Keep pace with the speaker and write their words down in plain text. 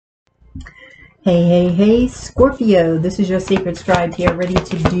Hey, hey, hey, Scorpio. This is your Sacred Scribe here, ready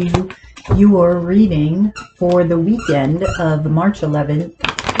to do your reading for the weekend of March 11th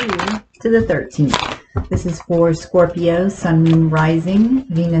through to the 13th. This is for Scorpio, Sun, Moon, Rising,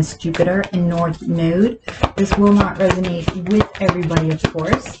 Venus, Jupiter, and North Node. This will not resonate with everybody, of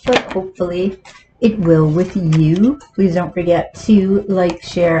course, but hopefully it will with you. Please don't forget to like,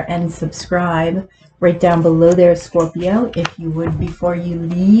 share, and subscribe. Right down below there, Scorpio, if you would before you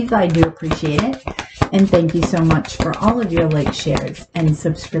leave. I do appreciate it. And thank you so much for all of your likes, shares, and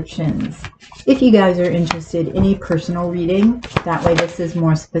subscriptions. If you guys are interested in a personal reading, that way this is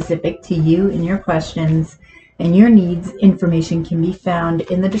more specific to you and your questions and your needs, information can be found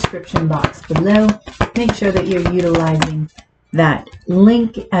in the description box below. Make sure that you're utilizing that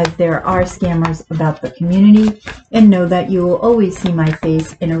link, as there are scammers about the community, and know that you will always see my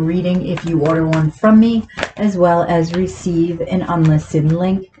face in a reading if you order one from me, as well as receive an unlisted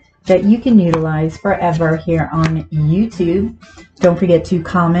link that you can utilize forever here on YouTube. Don't forget to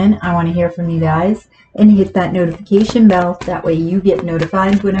comment. I want to hear from you guys, and hit that notification bell. That way you get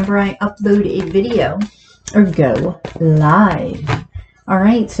notified whenever I upload a video or go live. All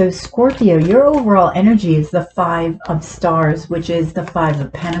right, so Scorpio, your overall energy is the 5 of Stars, which is the 5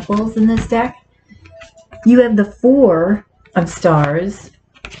 of Pentacles in this deck. You have the 4 of Stars,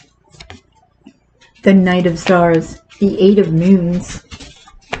 the Knight of Stars, the 8 of Moons,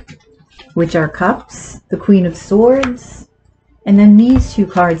 which are Cups, the Queen of Swords, and then these two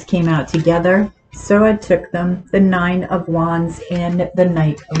cards came out together, so I took them, the 9 of Wands and the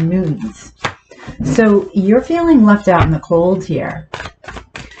Knight of Moons. So you're feeling left out in the cold here.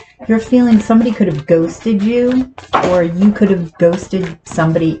 You're feeling somebody could have ghosted you, or you could have ghosted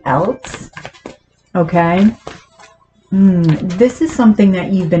somebody else. Okay? This is something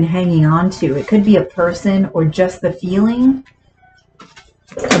that you've been hanging on to. It could be a person or just the feeling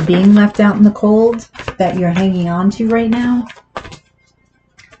of being left out in the cold that you're hanging on to right now.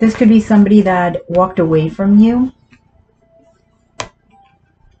 This could be somebody that walked away from you.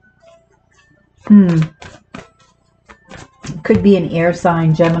 Could be an air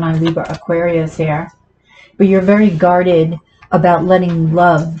sign, Gemini, Libra, Aquarius here. But you're very guarded about letting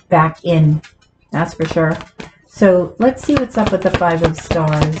love back in. That's for sure. So let's see what's up with the 5 of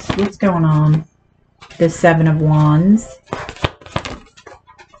Stars. What's going on? The 7 of Wands.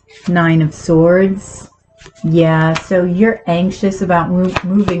 9 of Swords. Yeah, so you're anxious about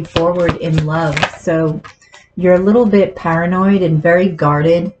moving forward in love. So you're a little bit paranoid and very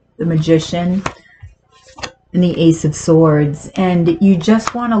guarded. The Magician. And the Ace of Swords, and you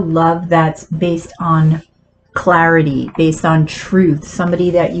just want a love that's based on clarity, based on truth, somebody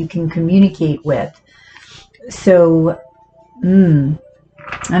that you can communicate with. So I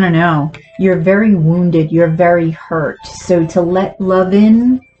don't know, you're very wounded, you're very hurt, so to let love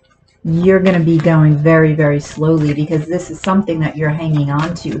in, you're going to be going very, very slowly, because this is something that you're hanging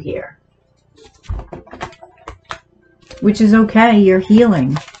on to here, which is okay. You're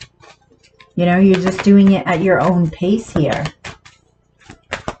healing. You know, you're just doing it at your own pace here.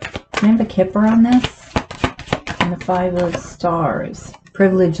 Can I have a kipper on this? And the 5 of Stars.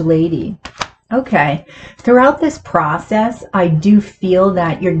 Privileged lady. Okay. Throughout this process, I do feel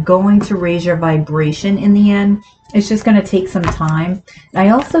that you're going to raise your vibration in the end. It's just going to take some time. I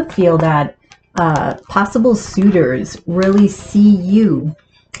also feel that possible suitors really see you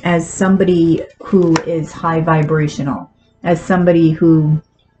as somebody who is high vibrational, as somebody whose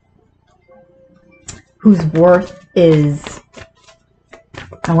worth is,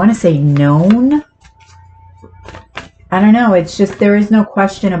 I want to say, known. I don't know. It's just there is no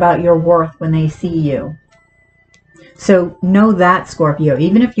question about your worth when they see you. So know that, Scorpio.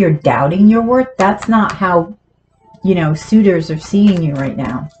 Even if you're doubting your worth, that's not how, you know, suitors are seeing you right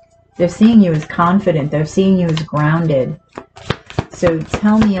now. They're seeing you as confident. They're seeing you as grounded. So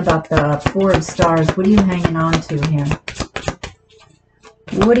tell me about the 4 of Stars. What are you hanging on to here?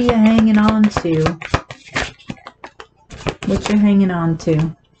 What are you hanging on to? What you hanging on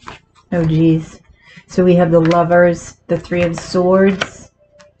to? Oh, geez. So we have the Lovers, the 3 of Swords,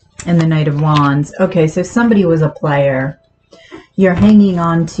 and the Knight of Wands. Okay, so somebody was a player. You're hanging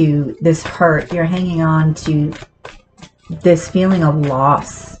on to this hurt. You're hanging on to this feeling of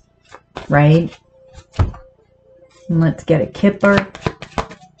loss, right? And let's get a kipper.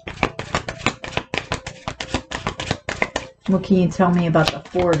 What can you tell me about the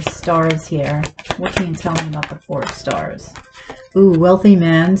 4 of Stars here? What can you tell me about the 4 of Stars? Ooh, wealthy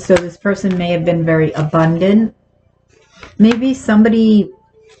man. So this person may have been very abundant. Maybe somebody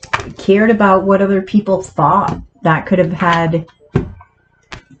cared about what other people thought. That could have had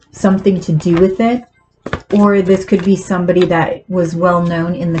something to do with it. Or this could be somebody that was well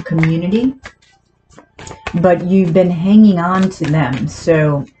known in the community. but you've been hanging on to them.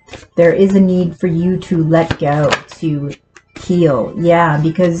 So there is a need for you to let go, to heal. Yeah,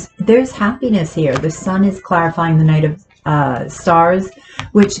 because there's happiness here. The sun is clarifying the Knight of Stars,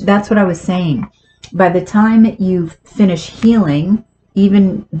 which that's what I was saying. By the time you finish healing,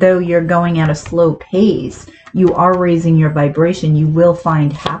 even though you're going at a slow pace, you are raising your vibration. You will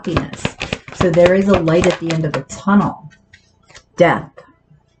find happiness. So there is a light at the end of the tunnel. Death.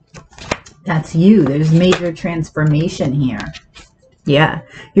 That's you. There's major transformation here. Yeah.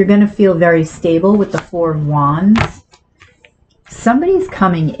 You're going to feel very stable with the Four of Wands. Somebody's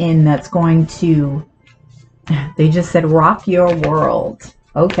coming in that's going to, they just said, rock your world.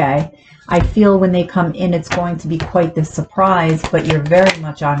 Okay. I feel when they come in, it's going to be quite the surprise, but you're very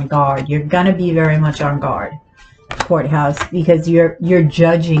much on guard. You're going to be very much on guard, Courthouse, because you're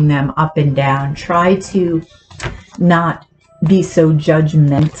judging them up and down. Try to not be so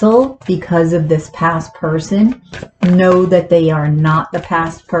judgmental because of this past person. Know that they are not the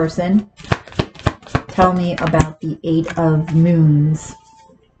past person. Tell me about the Eight of Moons,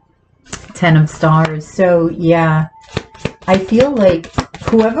 Ten of Stars. So, yeah, I feel like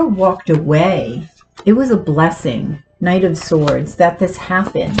whoever walked away, it was a blessing, Knight of Swords, that this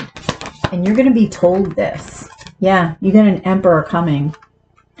happened. And you're going to be told this. Yeah, you got an Emperor coming.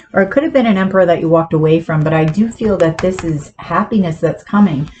 Or it could have been an Emperor that you walked away from, but I do feel that this is happiness that's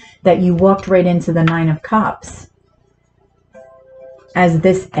coming, that you walked right into the Nine of Cups. As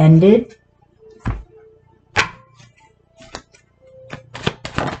this ended,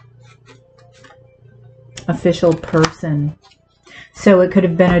 official person. So it could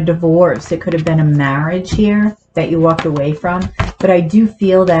have been a divorce. It could have been a marriage here that you walked away from. But I do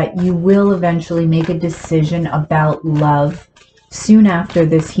feel that you will eventually make a decision about love soon after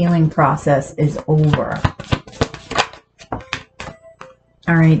this healing process is over.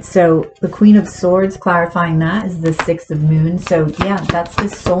 All right, so the Queen of Swords, clarifying that, is the Six of Moons. So yeah, that's the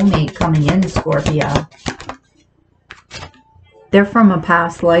soulmate coming in, Scorpio. They're from a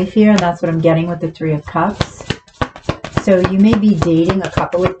past life here. That's what I'm getting with the Three of Cups. So you may be dating a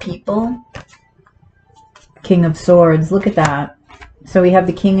couple of people. King of Swords, look at that. So we have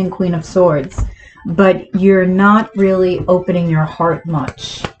the King and Queen of Swords. But you're not really opening your heart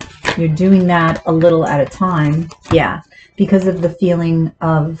much. You're doing that a little at a time. Yeah, because of the feeling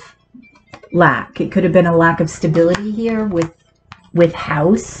of lack. It could have been a lack of stability here with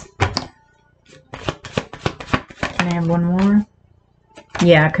house. Can I have one more?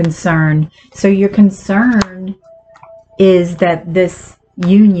 Yeah, concern. So your concern is that this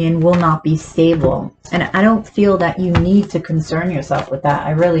union will not be stable. And I don't feel that you need to concern yourself with that.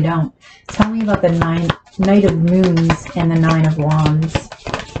 I really don't. Tell me about the Knight of Moons and the Nine of Wands.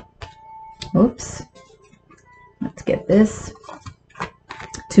 Oops. Let's get this.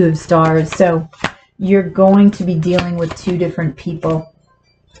 Two of Stars. So you're going to be dealing with two different people.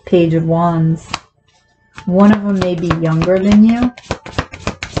 Page of Wands. One of them may be younger than you.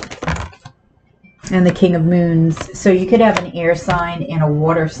 And the King of Moons. So you could have an air sign and a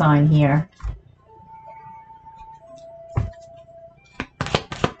water sign here.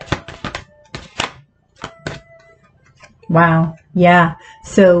 Wow. Yeah.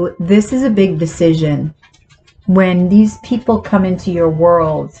 So this is a big decision. When these people come into your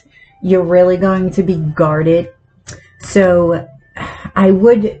world, you're really going to be guarded. So I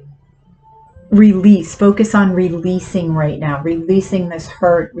would focus on releasing right now, releasing this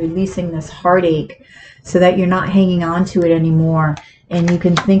hurt, releasing this heartache, so that you're not hanging on to it anymore, and you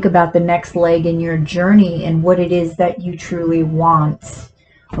can think about the next leg in your journey and what it is that you truly want.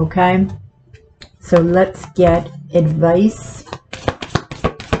 Okay, so let's get advice.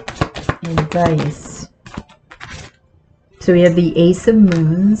 So we have the Ace of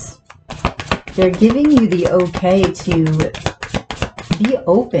Moons. They're giving you the okay to be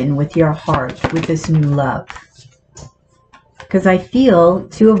open with your heart with this new love, because I feel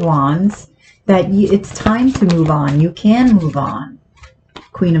Two of Wands, that it's time to move on. You can move on.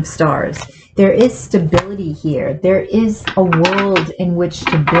 Queen of Stars. There is stability here. There is a world in which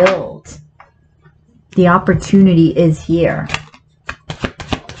to build. The opportunity is here.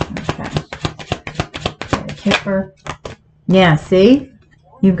 Okay. Get a kipper. Yeah, see?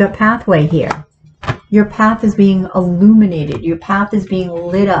 You've got pathway here. Your path is being illuminated. Your path is being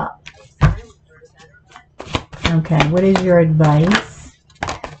lit up. Okay, what is your advice?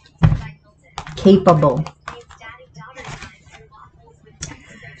 Capable.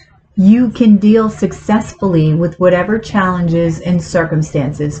 You can deal successfully with whatever challenges and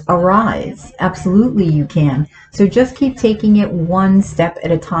circumstances arise. Absolutely you can. So just keep taking it one step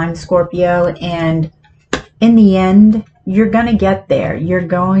at a time, Scorpio, and in the end, you're going to get there. You're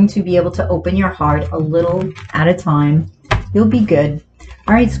going to be able to open your heart a little at a time. You'll be good.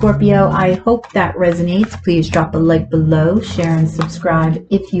 All right, Scorpio, I hope that resonates. Please drop a like below, share and subscribe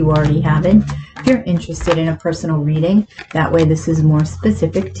if you already haven't. If you're interested in a personal reading, that way this is more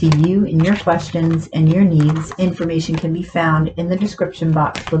specific to you and your questions and your needs. Information can be found in the description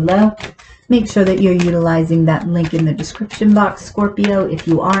box below. Make sure that you're utilizing that link in the description box, Scorpio, if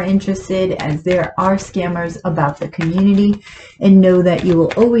you are interested, as there are scammers about the community. And know that you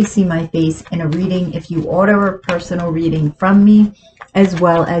will always see my face in a reading if you order a personal reading from me, as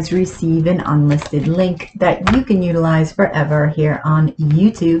well as receive an unlisted link that you can utilize forever here on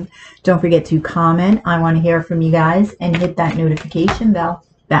YouTube. Don't forget to comment. I want to hear from you guys, and hit that notification bell.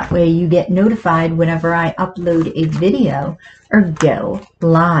 That way you get notified whenever I upload a video or go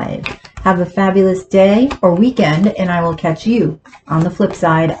live. Have a fabulous day or weekend, and I will catch you on the flip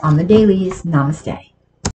side on the dailies. Namaste.